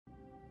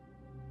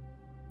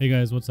Hey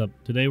guys, what's up?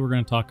 Today we're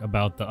going to talk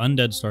about the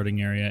Undead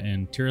starting area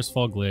in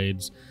Tirisfal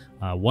Glades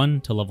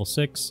 1 to level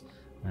 6,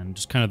 and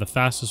just kind of the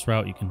fastest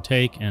route you can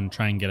take and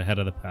try and get ahead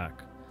of the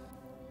pack.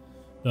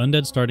 The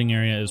Undead starting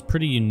area is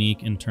pretty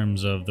unique in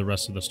terms of the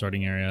rest of the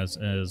starting areas,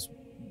 as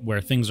where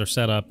things are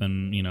set up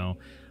and,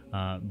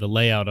 the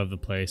layout of the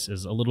place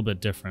is a little bit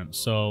different.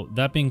 So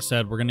that being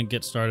said, we're going to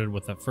get started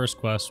with that first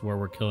quest where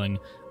we're killing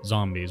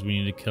zombies.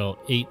 We need to kill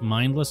 8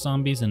 mindless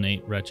zombies and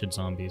 8 wretched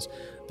zombies.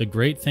 The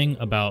great thing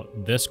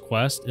about this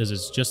quest is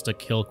it's just a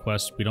kill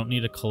quest. We don't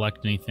need to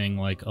collect anything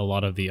like a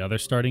lot of the other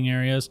starting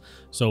areas.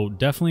 So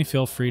definitely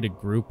feel free to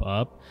group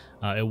up.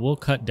 It will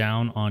cut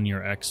down on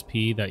your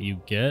XP that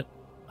you get.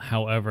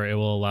 However, it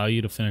will allow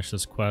you to finish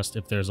this quest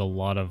if there's a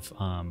lot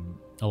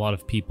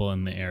of people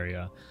in the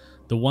area.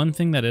 The one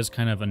thing that is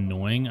kind of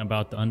annoying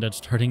about the Undead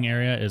starting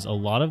area is a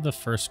lot of the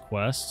first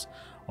quests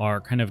are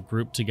kind of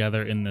grouped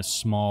together in this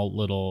small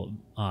little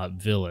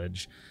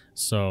village.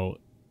 So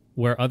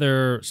where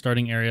other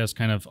starting areas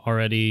kind of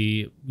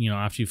already,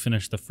 after you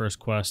finish the first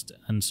quest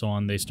and so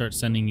on, they start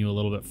sending you a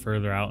little bit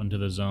further out into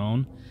the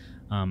zone.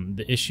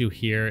 The issue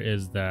here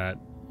is that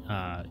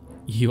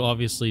you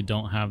obviously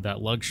don't have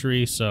that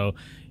luxury. So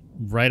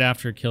right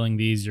after killing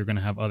these, you're going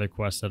to have other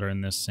quests that are in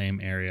this same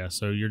area.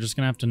 So you're just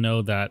going to have to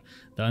know that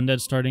the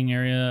Undead starting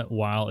area,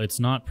 while it's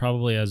not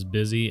probably as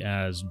busy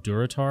as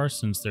Durotar,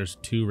 since there's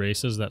 2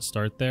 races that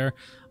start there,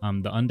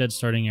 the Undead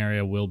starting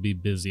area will be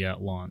busy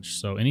at launch.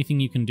 So anything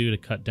you can do to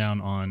cut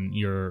down on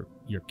your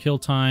kill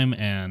time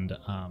and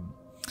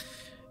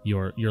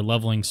your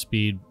leveling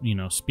speed,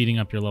 speeding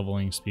up your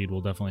leveling speed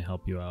will definitely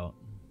help you out.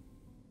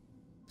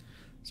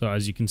 So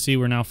as you can see,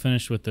 we're now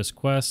finished with this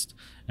quest,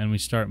 and we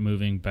start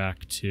moving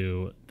back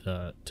to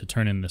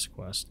turn in this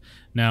quest.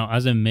 Now,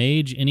 as a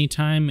mage,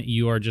 anytime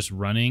you are just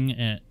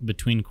running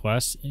between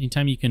quests,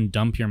 anytime you can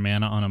dump your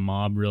mana on a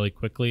mob really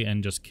quickly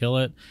and just kill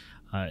it,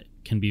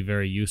 can be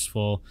very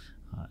useful.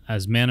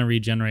 As mana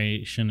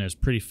regeneration is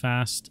pretty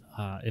fast,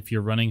 if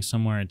you're running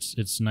somewhere,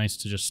 it's nice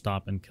to just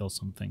stop and kill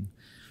something.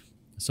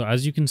 So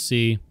as you can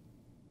see,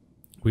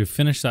 we've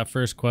finished that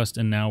first quest,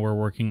 and now we're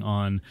working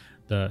on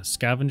the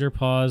scavenger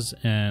paws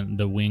and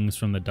the wings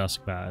from the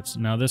dusk bats.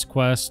 Now this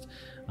quest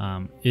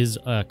is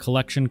a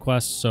collection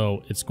quest,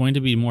 so it's going to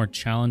be more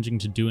challenging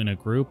to do in a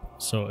group.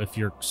 So if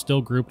you're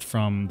still grouped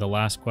from the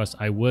last quest,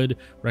 I would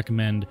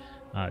recommend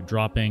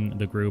dropping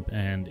the group,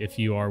 and if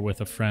you are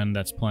with a friend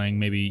that's playing,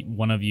 maybe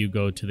one of you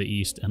go to the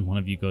east and one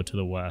of you go to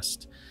the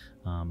west.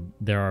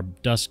 There are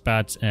dusk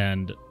bats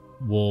and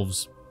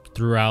wolves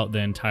throughout the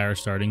entire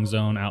starting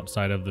zone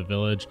outside of the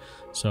village,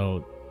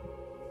 so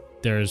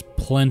there's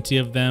plenty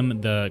of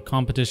them. The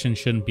competition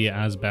shouldn't be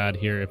as bad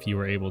here if you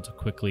were able to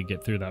quickly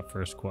get through that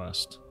first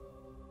quest.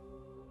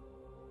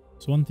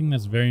 So one thing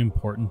that's very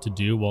important to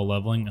do while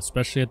leveling,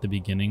 especially at the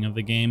beginning of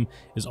the game,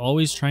 is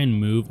always try and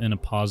move in a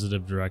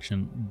positive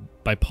direction.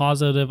 By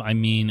positive, I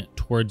mean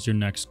towards your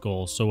next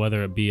goal. So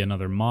whether it be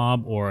another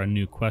mob or a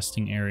new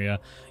questing area,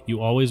 you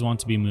always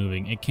want to be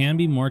moving. It can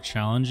be more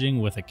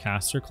challenging with a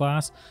caster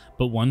class,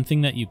 but one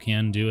thing that you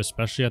can do,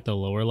 especially at the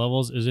lower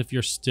levels, is if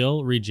you're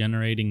still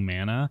regenerating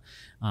mana,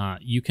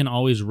 you can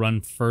always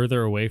run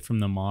further away from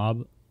the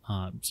mob.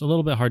 It's a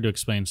little bit hard to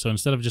explain. So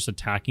instead of just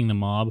attacking the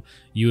mob,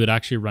 you would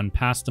actually run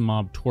past the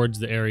mob towards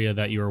the area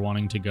that you are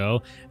wanting to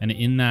go. And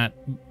in that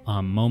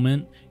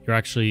moment, you're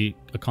actually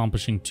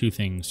accomplishing 2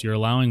 things. You're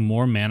allowing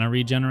more mana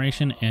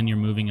regeneration, and you're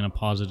moving in a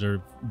positive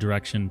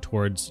direction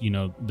towards,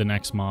 the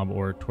next mob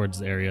or towards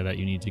the area that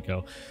you need to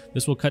go.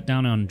 This will cut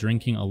down on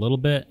drinking a little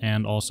bit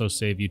and also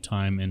save you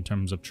time in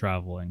terms of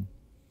traveling.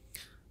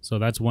 So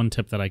that's one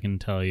tip that I can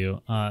tell you.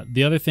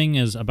 The other thing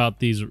is about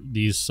these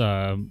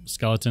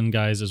skeleton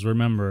guys is,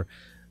 remember,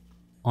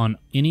 on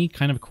any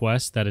kind of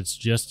quest that it's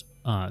just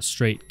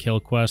straight kill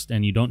quest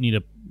and you don't need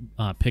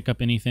to pick up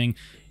anything,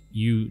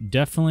 you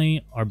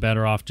definitely are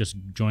better off just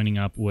joining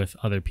up with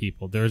other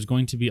people. There's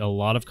going to be a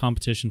lot of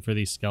competition for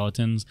these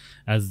skeletons,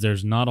 as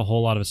there's not a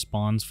whole lot of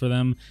spawns for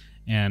them,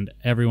 and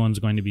everyone's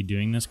going to be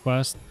doing this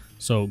quest.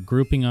 So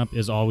grouping up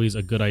is always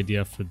a good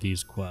idea for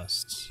these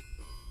quests.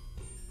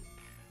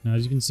 Now,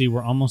 as you can see,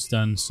 we're almost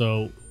done.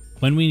 So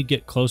when we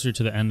get closer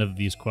to the end of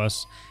these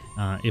quests,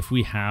 if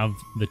we have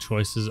the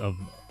choices of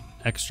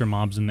extra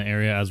mobs in the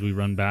area as we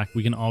run back,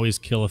 we can always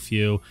kill a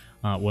few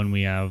when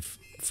we have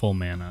full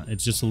mana.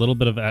 It's just a little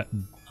bit of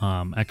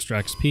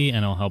extra XP, and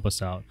it'll help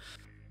us out.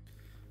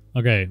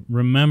 Okay,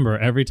 remember,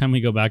 every time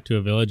we go back to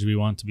a village, we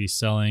want to be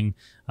selling,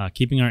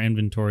 keeping our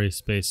inventory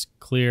space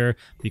clear,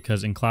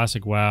 because in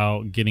Classic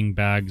WoW, getting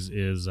bags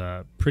is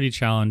pretty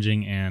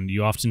challenging, and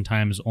you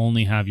oftentimes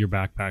only have your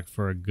backpack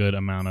for a good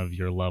amount of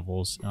your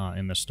levels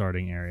in the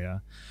starting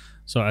area.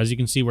 So as you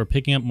can see, we're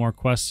picking up more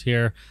quests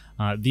here.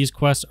 These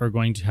quests are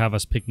going to have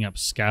us picking up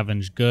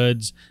scavenged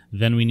goods.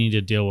 Then we need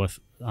to deal with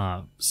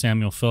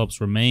Samuel Phillips'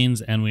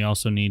 remains, and we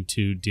also need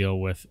to deal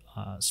with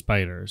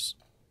spiders.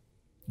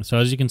 So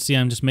as you can see,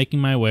 I'm just making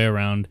my way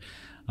around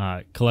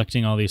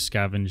collecting all these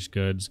scavenged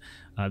goods.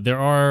 There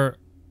are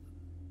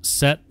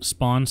set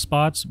spawn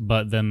spots,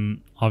 but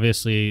then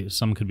obviously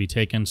some could be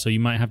taken, so you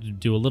might have to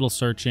do a little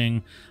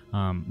searching,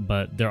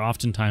 but they're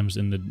oftentimes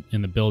in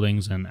the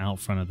buildings and out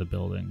front of the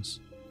buildings.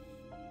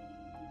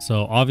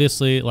 So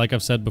obviously, like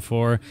I've said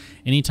before,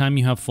 anytime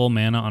you have full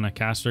mana on a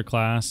caster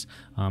class,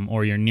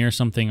 or you're near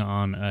something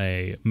on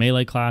a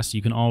melee class,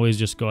 you can always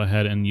just go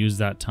ahead and use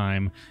that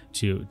time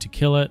to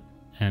kill it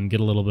and get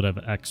a little bit of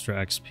extra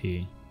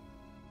XP.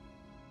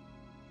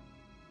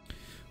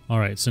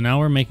 Alright, so now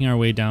we're making our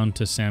way down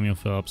to Samuel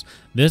Phillips.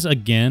 This,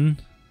 again,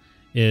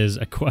 is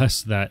a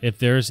quest that if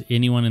there's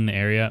anyone in the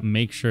area,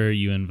 make sure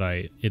you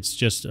invite. It's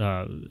just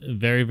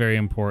very, very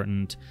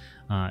important.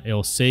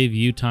 It'll save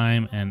you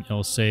time, and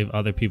it'll save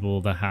other people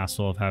the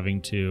hassle of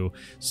having to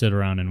sit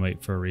around and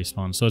wait for a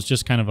respawn. So it's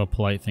just kind of a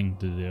polite thing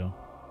to do.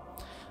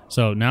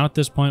 So now at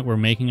this point, we're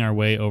making our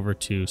way over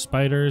to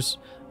spiders.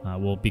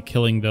 We'll be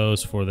killing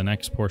those for the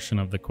next portion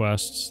of the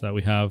quests that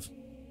we have.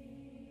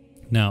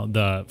 Now,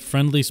 the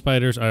friendly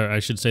spiders, or I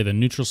should say the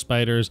neutral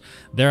spiders,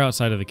 they're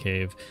outside of the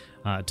cave.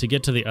 To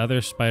get to the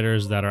other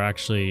spiders that are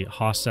actually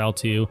hostile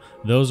to you,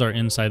 those are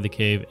inside the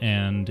cave,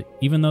 and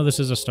even though this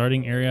is a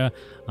starting area,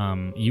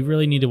 you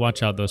really need to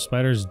watch out. Those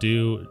spiders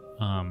do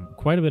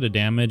quite a bit of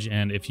damage,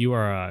 and if you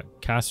are a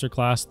caster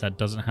class that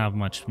doesn't have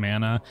much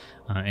mana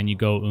and you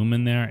go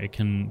in there, it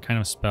can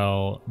kind of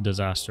spell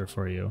disaster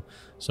for you.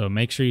 So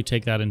make sure you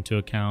take that into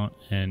account,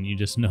 and you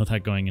just know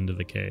that going into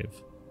the cave.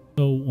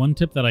 So one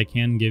tip that I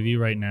can give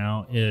you right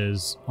now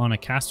is on a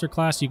caster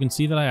class, you can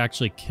see that I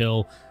actually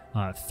kill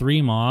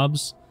 3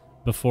 mobs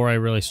before I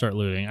really start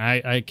looting.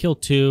 I kill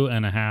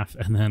 2.5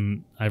 and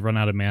then I run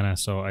out of mana,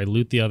 so I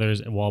loot the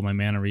others while my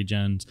mana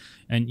regens.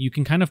 And you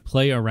can kind of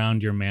play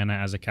around your mana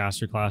as a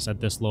caster class at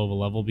this low of a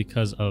level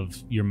because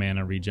of your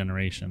mana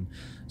regeneration.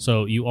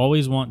 So you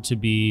always want to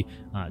be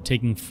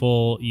taking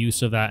full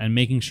use of that and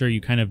making sure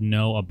you kind of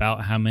know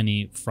about how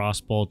many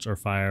frost bolts or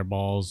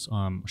fireballs,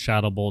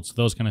 shadow bolts,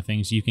 those kind of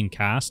things you can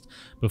cast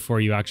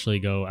before you actually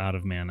go out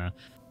of mana.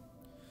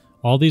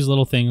 All these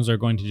little things are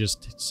going to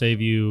just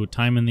save you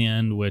time in the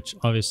end, which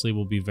obviously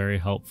will be very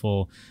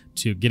helpful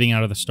to getting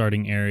out of the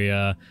starting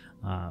area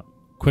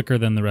quicker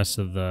than the rest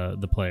of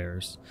the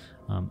players.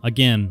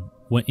 Again,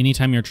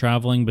 anytime you're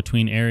traveling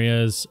between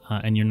areas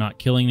and you're not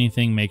killing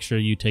anything, make sure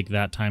you take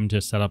that time to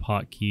set up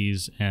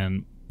hotkeys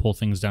and pull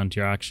things down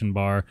to your action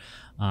bar.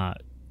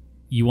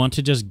 You want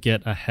to just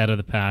get ahead of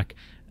the pack,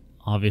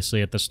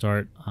 obviously at the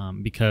start,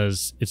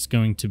 because it's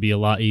going to be a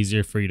lot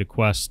easier for you to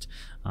quest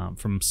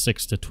from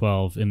 6 to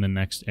 12 in the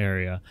next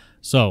area.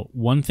 So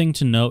one thing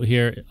to note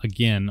here,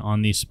 again,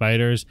 on these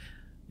spiders,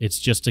 it's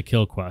just a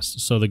kill quest.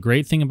 So the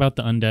great thing about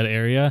the Undead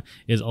area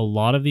is a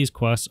lot of these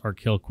quests are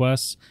kill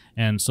quests,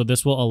 and so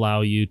this will allow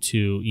you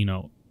to, you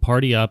know,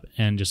 party up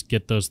and just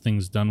get those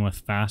things done with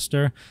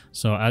faster.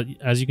 So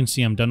as you can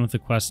see, I'm done with the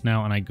quest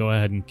now, and I go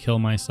ahead and kill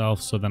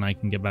myself so then I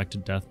can get back to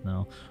death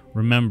now.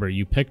 Remember,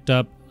 you picked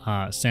up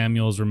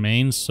Samuel's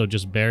remains, so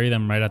just bury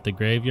them right at the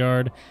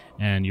graveyard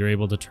and you're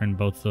able to turn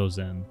both those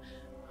in.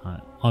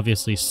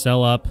 Obviously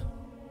sell up,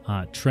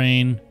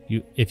 train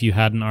if you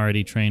hadn't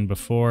already trained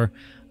before,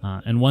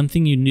 and one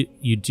thing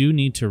you do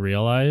need to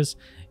realize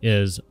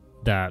is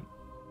that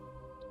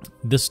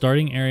this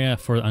starting area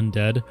for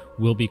Undead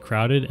will be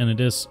crowded, and it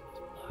is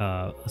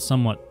a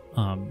somewhat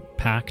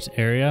packed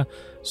area.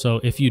 So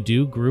if you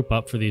do group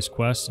up for these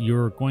quests,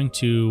 you're going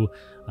to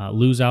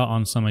lose out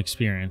on some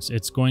experience.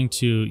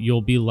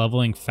 You'll be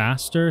leveling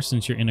faster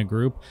since you're in a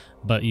group,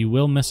 but you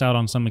will miss out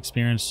on some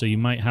experience, so you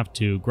might have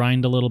to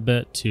grind a little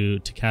bit to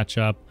catch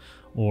up,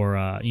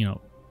 or you know,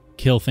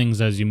 kill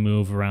things as you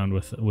move around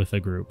with a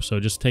group. So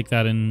just take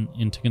that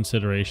into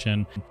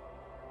consideration.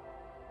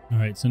 All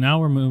right, so now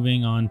we're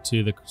moving on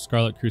to the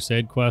Scarlet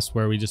Crusade quest,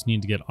 where we just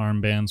need to get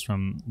armbands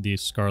from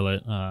these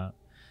Scarlet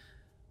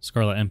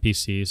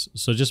NPCs.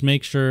 So just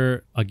make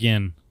sure,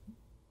 again,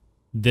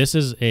 this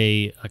is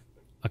a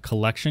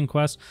collection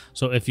quest,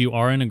 so if you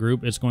are in a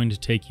group, it's going to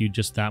take you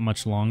just that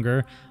much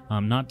longer.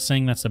 Not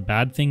saying that's a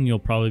bad thing. You'll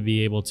probably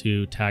be able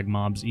to tag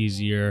mobs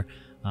easier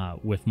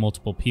with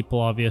multiple people,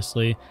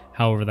 obviously.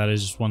 However, that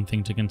is just one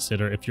thing to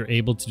consider. If you're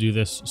able to do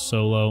this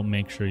solo,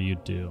 make sure you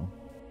do.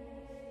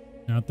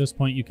 Now at this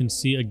point, you can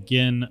see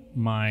again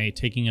my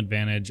taking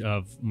advantage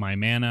of my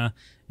mana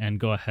and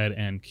go ahead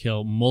and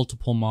kill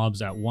multiple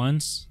mobs at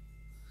once.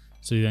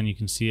 So then you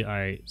can see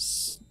I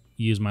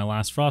use my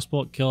last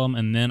frostbolt, kill them,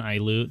 and then I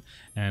loot,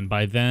 and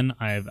by then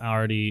I've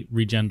already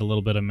regened a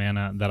little bit of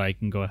mana that I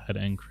can go ahead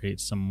and create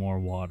some more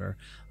water.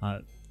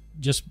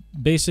 Just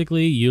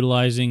basically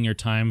utilizing your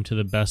time to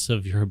the best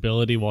of your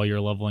ability while you're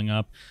leveling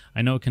up.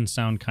 I know it can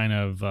sound kind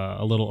of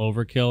a little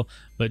overkill,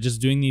 but just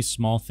doing these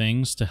small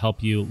things to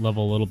help you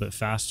level a little bit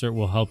faster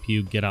will help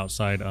you get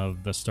outside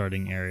of the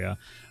starting area.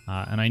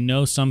 And I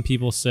know some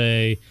people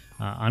say,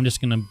 I'm just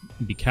going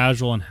to be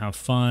casual and have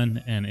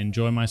fun and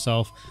enjoy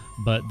myself.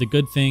 But the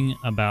good thing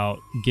about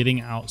getting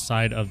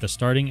outside of the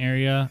starting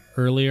area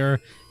earlier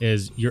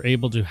is you're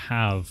able to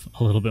have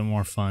a little bit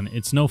more fun.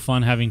 It's no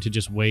fun having to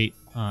just wait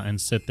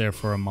and sit there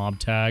for a mob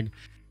tag.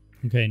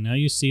 Okay, now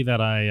you see that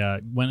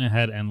I went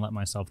ahead and let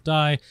myself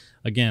die.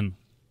 Again,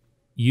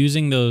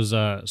 using those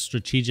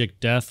strategic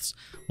deaths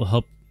will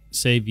help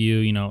save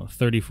you,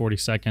 30-40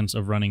 seconds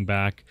of running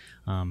back,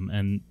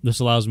 and this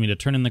allows me to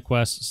turn in the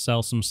quest,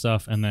 sell some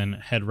stuff, and then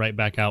head right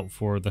back out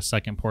for the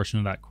second portion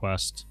of that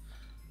quest.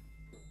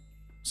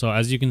 So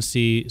as you can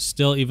see,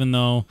 still, even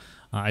though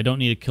I don't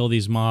need to kill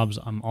these mobs,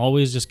 I'm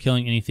always just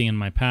killing anything in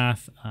my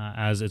path,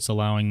 as it's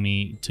allowing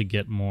me to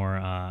get more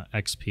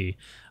XP.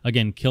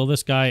 Again, kill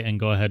this guy and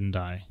go ahead and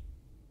die.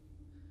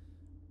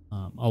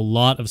 A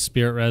lot of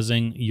spirit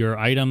resing. Your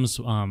items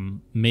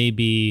may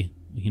be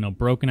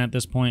broken at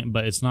this point,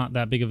 but it's not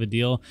that big of a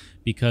deal,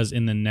 because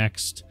in the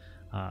next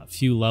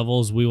few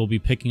levels we will be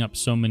picking up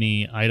so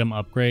many item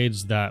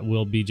upgrades that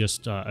we'll be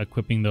just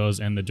equipping those,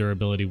 and the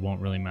durability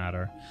won't really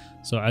matter.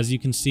 So as you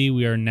can see,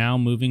 we are now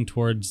moving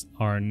towards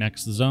our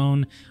next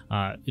zone.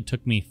 It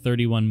took me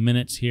 31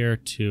 minutes here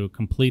to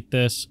complete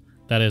this.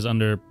 That is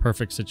under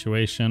perfect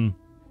situation.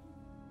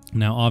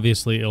 Now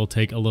obviously it'll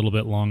take a little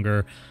bit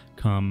longer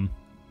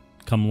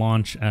come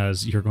launch,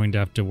 as you're going to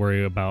have to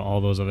worry about all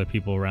those other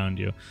people around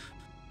you.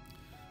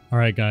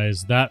 Alright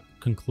guys, that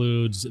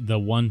concludes the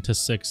 1 to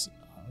 6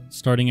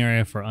 starting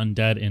area for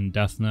Undead in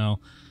Ebbnflow.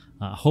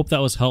 Hope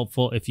that was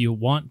helpful. If you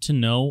want to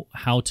know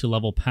how to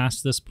level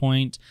past this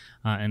point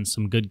and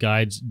some good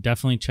guides,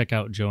 definitely check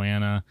out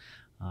Joanna.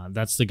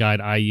 That's the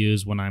guide I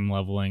use when I'm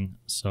leveling.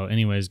 So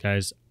anyways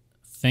guys,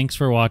 thanks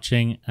for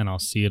watching, and I'll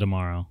see you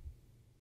tomorrow.